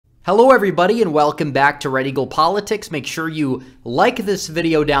Hello everybody and welcome back to Red Eagle Politics. Make sure you like this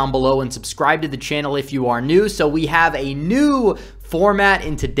video down below and subscribe to the channel if you are new. So we have a new format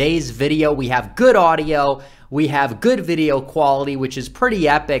in today's video. We have good audio, we have good video quality, which is pretty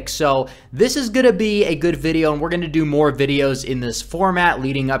epic. So this is going to be a good video and we're going to do more videos in this format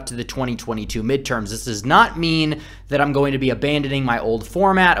leading up to the 2022 midterms. This does not mean that I'm going to be abandoning my old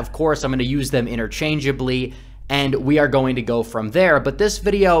format. Of course, I'm going to use them interchangeably, and we are going to go from there. But this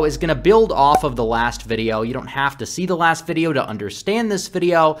video is going to build off of the last video. You don't have to see the last video to understand this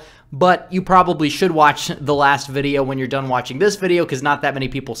video, but you probably should watch the last video when you're done watching this video because not that many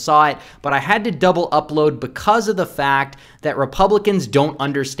people saw it. But I had to double upload because of the fact that Republicans don't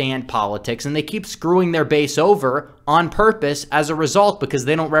understand politics and they keep screwing their base over on purpose as a result because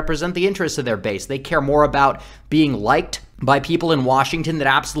they don't represent the interests of their base. They care more about being liked by people in Washington that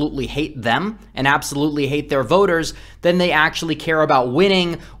absolutely hate them and absolutely hate their voters than they actually care about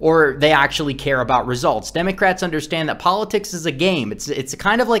winning or they actually care about results. Democrats understand that politics is a game. It's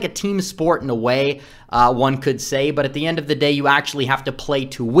kind of like a team sport in a way, one could say, but at the end of the day, you actually have to play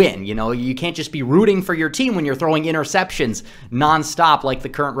to win. You know, you can't just be rooting for your team when you're throwing interceptions nonstop like the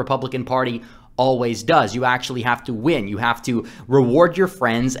current Republican Party always does. You actually have to win. You have to reward your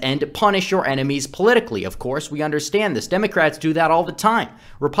friends and punish your enemies politically. Of course, we understand this. Democrats do that all the time.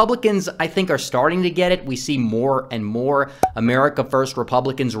 Republicans, I think, are starting to get it. We see more and more America First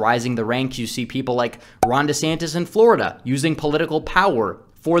Republicans rising the ranks. You see people like Ron DeSantis in Florida using political power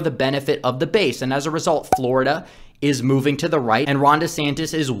for the benefit of the base. And as a result, Florida is moving to the right, and Ron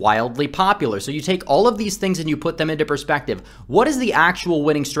DeSantis is wildly popular. So you take all of these things and you put them into perspective. What is the actual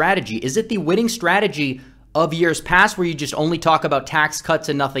winning strategy? Is it the winning strategy of years past where you just only talk about tax cuts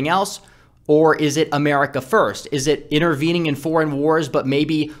and nothing else? Or is it America first? Is it intervening in foreign wars, but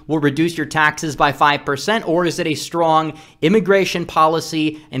maybe we'll reduce your taxes by 5%? Or is it a strong immigration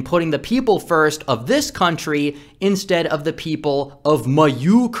policy and putting the people first of this country instead of the people of my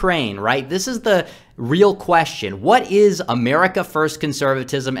Ukraine, right? This is the real question. What is America First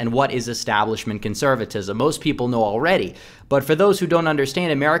conservatism and what is establishment conservatism? Most people know already. But for those who don't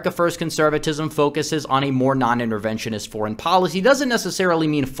understand, America First conservatism focuses on a more non-interventionist foreign policy. Doesn't necessarily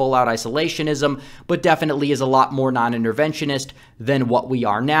mean full-out isolationism, but definitely is a lot more non-interventionist than what we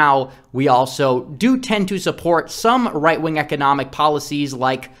are now. We also do tend to support some right-wing economic policies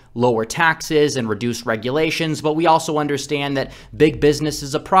like lower taxes and reduced regulations, but we also understand that big business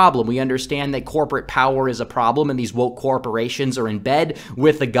is a problem. We understand that corporate power is a problem and these woke corporations are in bed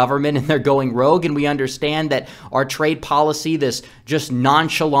with the government and they're going rogue. And we understand that our trade policy, this just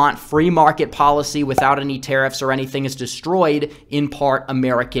nonchalant free market policy without any tariffs or anything, is destroyed in part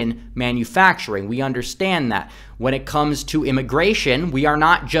American manufacturing. We understand that. When it comes to immigration, we are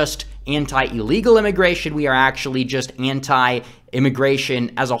not just anti-illegal immigration, we are actually just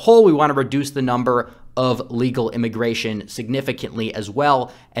anti-immigration as a whole. We want to reduce the number of legal immigration significantly as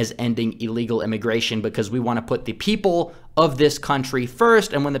well as ending illegal immigration because we want to put the people of this country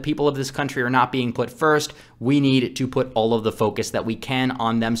first. And when the people of this country are not being put first, we need to put all of the focus that we can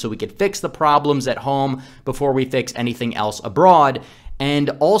on them so we can fix the problems at home before we fix anything else abroad.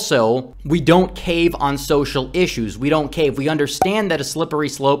 And also, we don't cave on social issues. We don't cave. We understand that a slippery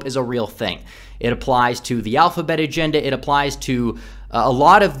slope is a real thing. It applies to the alphabet agenda. It applies to a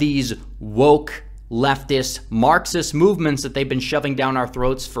lot of these woke, leftist, Marxist movements that they've been shoving down our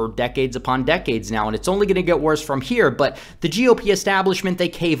throats for decades upon decades now. And it's only going to get worse from here. But the GOP establishment, they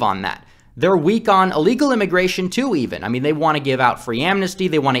cave on that. They're weak on illegal immigration too, even. I mean, they want to give out free amnesty.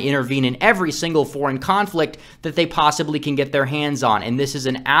 They want to intervene in every single foreign conflict that they possibly can get their hands on. And this is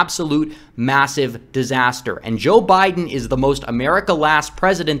an absolute massive disaster. And Joe Biden is the most America last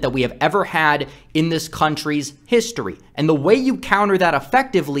president that we have ever had in this country's history. And the way you counter that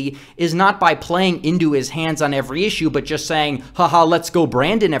effectively is not by playing into his hands on every issue, but just saying, haha, let's go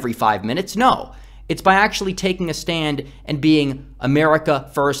Brandon every 5 minutes. No. It's by actually taking a stand and being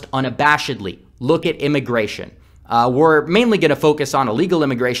America first unabashedly. Look at immigration. We're mainly going to focus on illegal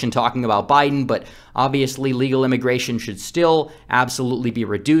immigration, talking about Biden, but obviously legal immigration should still absolutely be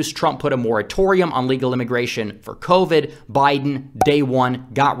reduced. Trump put a moratorium on legal immigration for COVID. Biden, day one,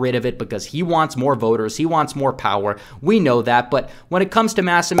 got rid of it because he wants more voters. He wants more power. We know that. But when it comes to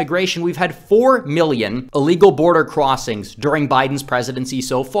mass immigration, we've had 4 million illegal border crossings during Biden's presidency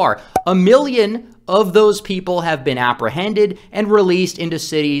so far. 1 million of those people have been apprehended and released into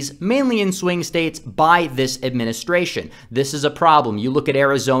cities, mainly in swing states, by this administration. This is a problem. You look at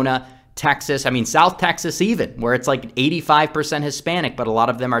Arizona, Texas, I mean, South Texas even, where it's like 85% Hispanic, but a lot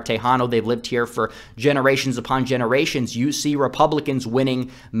of them are Tejano. They've lived here for generations upon generations. You see Republicans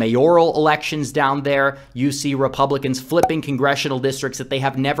winning mayoral elections down there. You see Republicans flipping congressional districts that they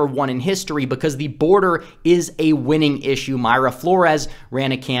have never won in history because the border is a winning issue. Mayra Flores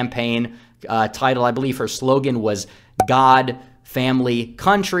ran a campaign title, I believe her slogan was God, Family,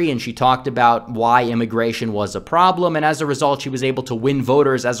 Country, and she talked about why immigration was a problem, and as a result, she was able to win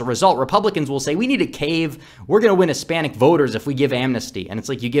voters. As a result, Republicans will say, we need to cave. We're going to win Hispanic voters if we give amnesty, and it's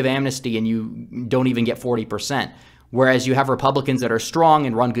like you give amnesty and you don't even get 40%. Whereas you have Republicans that are strong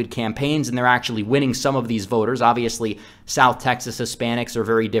and run good campaigns, and they're actually winning some of these voters. Obviously, South Texas Hispanics are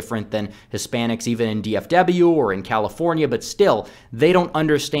very different than Hispanics even in DFW or in California, but still, they don't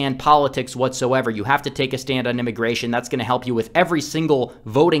understand politics whatsoever. You have to take a stand on immigration. That's going to help you with every single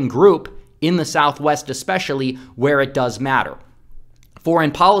voting group in the Southwest, especially where it does matter.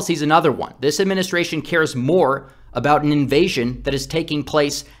 Foreign policy is another one. This administration cares more about an invasion that is taking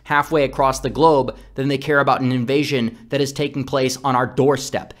place halfway across the globe than they care about an invasion that is taking place on our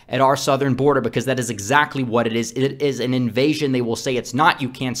doorstep at our southern border, because that is exactly what it is. It is an invasion. They will say it's not. You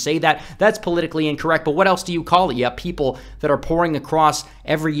can't say that. That's politically incorrect. But what else do you call it? You have people that are pouring across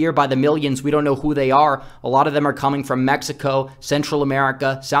every year by the millions. We don't know who they are. A lot of them are coming from Mexico, Central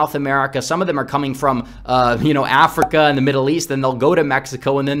America, South America. Some of them are coming from, Africa and the Middle East. Then they'll go to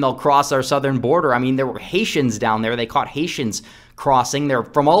Mexico and then they'll cross our southern border. I mean, there were Haitians down there. They caught Haitians crossing. They're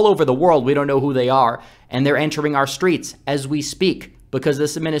from all over the world. We don't know who they are. And they're entering our streets as we speak because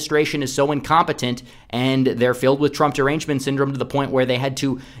this administration is so incompetent and they're filled with Trump derangement syndrome to the point where they had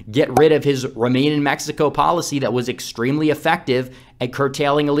to get rid of his Remain in Mexico policy that was extremely effective at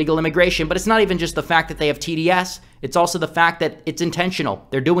curtailing illegal immigration. But it's not even just the fact that they have TDS. It's also the fact that it's intentional.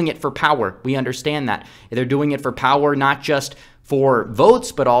 They're doing it for power. We understand that. They're doing it for power, not just for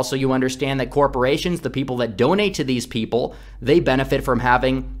votes, but also you understand that corporations, the people that donate to these people, they benefit from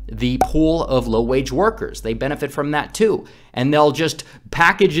having the pool of low-wage workers. They benefit from that too. And they'll just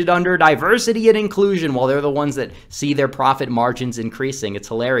package it under diversity and inclusion while they're the ones that see their profit margins increasing. It's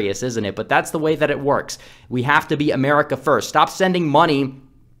hilarious, isn't it? But that's the way that it works. We have to be America first. Stop sending money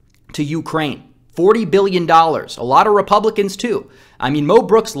to Ukraine. $40 billion. A lot of Republicans too. I mean, Mo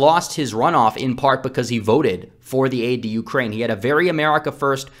Brooks lost his runoff in part because he voted for the aid to Ukraine. He had a very America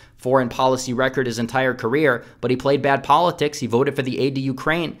first foreign policy record his entire career, but he played bad politics. He voted for the aid to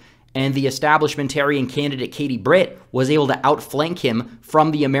Ukraine. And the establishmentarian candidate Katie Britt was able to outflank him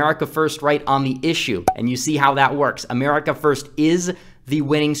from the America First right on the issue. And you see how that works. America First is the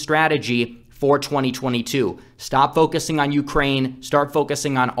winning strategy for 2022. Stop focusing on Ukraine. Start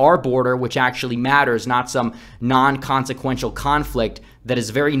focusing on our border, which actually matters, not some non-consequential conflict that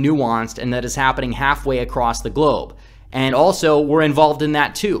is very nuanced and that is happening halfway across the globe. And also, we're involved in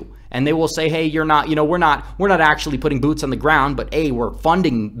that too. And they will say, hey, you're not, we're not actually putting boots on the ground, but A, we're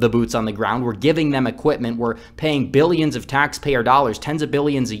funding the boots on the ground. We're giving them equipment. We're paying billions of taxpayer dollars, tens of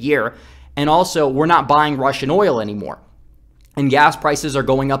billions a year. And also, we're not buying Russian oil anymore. And gas prices are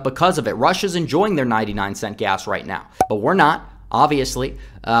going up because of it. Russia's enjoying their 99-cent gas right now, but we're not, obviously.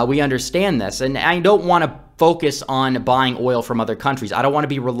 We understand this. And I don't want to focus on buying oil from other countries. I don't want to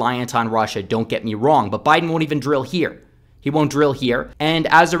be reliant on Russia, don't get me wrong, but Biden won't even drill here. He won't drill here. And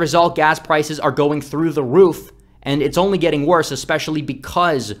as a result, gas prices are going through the roof, and it's only getting worse, especially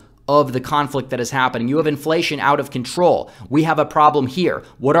because of the conflict that is happening. You have inflation out of control. We have a problem here.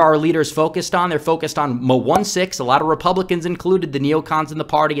 What are our leaders focused on? They're focused on Mo 16, a lot of Republicans included, the neocons in the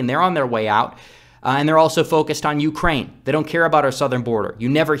party, and they're on their way out. And they're also focused on Ukraine. They don't care about our southern border. You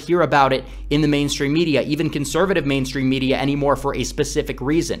never hear about it in the mainstream media, even conservative mainstream media anymore, for a specific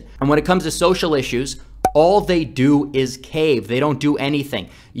reason. And when it comes to social issues, all they do is cave. They don't do anything.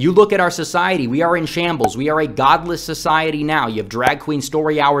 You look at our society. We are in shambles. We are a godless society now. You have drag queen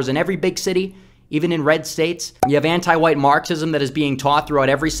story hours in every big city, even in red states. You have anti-white Marxism that is being taught throughout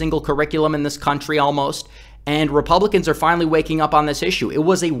every single curriculum in this country almost. And Republicans are finally waking up on this issue. It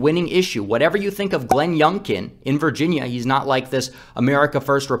was a winning issue. Whatever you think of Glenn Youngkin in Virginia, he's not like this America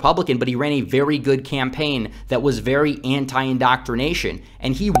First Republican, but he ran a very good campaign that was very anti-indoctrination.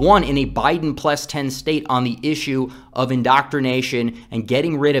 And he won in a Biden plus 10 state on the issue of indoctrination and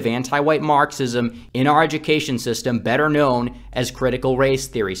getting rid of anti-white Marxism in our education system, better known as critical race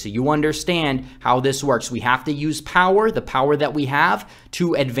theory. So you understand how this works. We have to use power, the power that we have,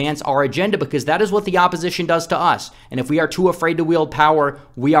 to advance our agenda, because that is what the opposition does to us. And if we are too afraid to wield power,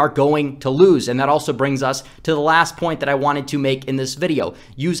 we are going to lose. And that also brings us to the last point that I wanted to make in this video.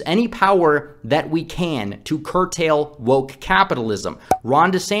 Use any power that we can to curtail woke capitalism.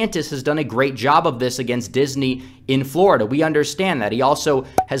 Ron DeSantis has done a great job of this against Disney in Florida. We understand that. He also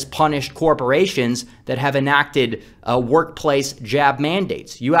has punished corporations that have enacted workplace jab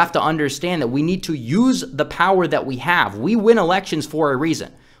mandates. You have to understand that we need to use the power that we have. We win elections for a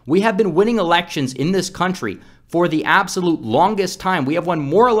reason. We have been winning elections in this country for the absolute longest time. We have won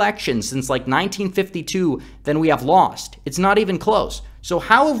more elections since like 1952 than we have lost. It's not even close. So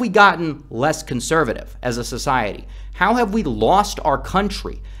how have we gotten less conservative as a society? How have we lost our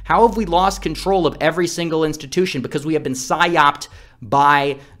country? How have we lost control of every single institution? Because we have been psyoped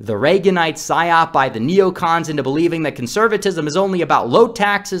by the Reaganites, psyoped by the neocons into believing that conservatism is only about low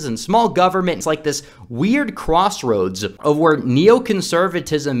taxes and small government. It's like this weird crossroads of where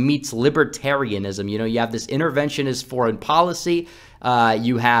neoconservatism meets libertarianism. You know, you have this interventionist foreign policy,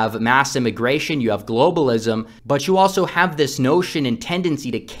 you have mass immigration, you have globalism, but you also have this notion and tendency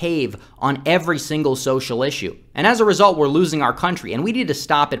to cave on every single social issue. And as a result, we're losing our country, and we need to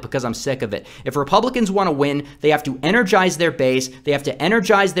stop it because I'm sick of it. If Republicans want to win, they have to energize their base, they have to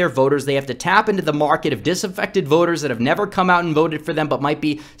energize their voters, they have to tap into the market of disaffected voters that have never come out and voted for them but might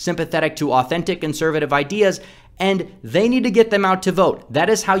be sympathetic to authentic conservative ideas, and they need to get them out to vote. That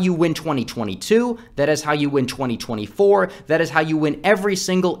is how you win 2022. That is how you win 2024. That is how you win every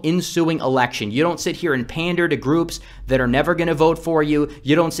single ensuing election. You don't sit here and pander to groups that are never going to vote for you.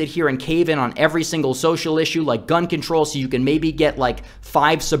 You don't sit here and cave in on every single social issue like gun control so you can maybe get like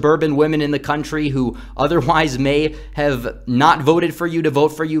 5 suburban women in the country who otherwise may have not voted for you to vote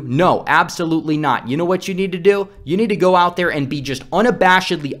for you. No, absolutely not. You know what you need to do? You need to go out there and be just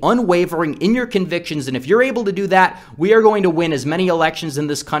unabashedly unwavering in your convictions, and if you're able to do that, we are going to win as many elections in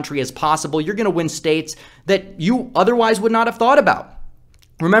this country as possible. You're going to win states that you otherwise would not have thought about.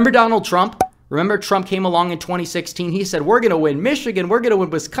 Remember Donald Trump? Remember Trump came along in 2016. He said, we're going to win Michigan. We're going to win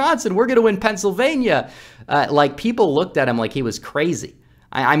Wisconsin. We're going to win Pennsylvania. Like, people looked at him like he was crazy.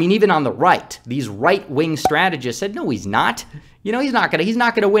 I mean, even on the right, these right-wing strategists said, no, he's not. You know, he's not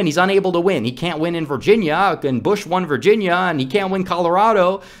gonna win. He's unable to win. He can't win in Virginia, and Bush won Virginia, and he can't win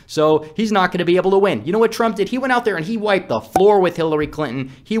Colorado, so he's not gonna be able to win. You know what Trump did? He went out there and he wiped the floor with Hillary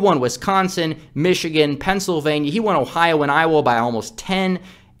Clinton. He won Wisconsin, Michigan, Pennsylvania. He won Ohio and Iowa by almost 10,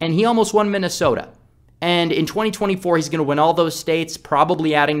 and he almost won Minnesota. And in 2024, he's going to win all those states,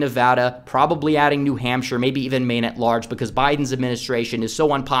 probably adding Nevada, probably adding New Hampshire, maybe even Maine at large, because Biden's administration is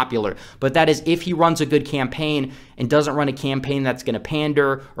so unpopular. But that is if he runs a good campaign and doesn't run a campaign that's going to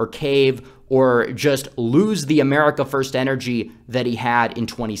pander or cave or just lose the America First energy that he had in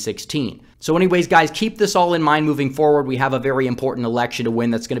 2016. So anyways, guys, keep this all in mind moving forward. We have a very important election to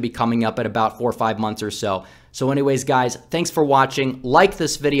win that's going to be coming up in about 4 or 5 months or so. So anyways, guys, thanks for watching. Like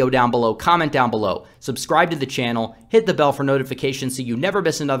this video down below, comment down below, subscribe to the channel, hit the bell for notifications so you never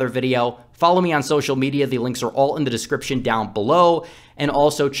miss another video. Follow me on social media. The links are all in the description down below. And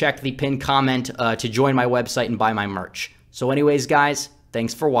also check the pinned comment to join my website and buy my merch. So anyways, guys,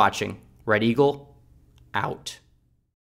 thanks for watching. Red Eagle, out.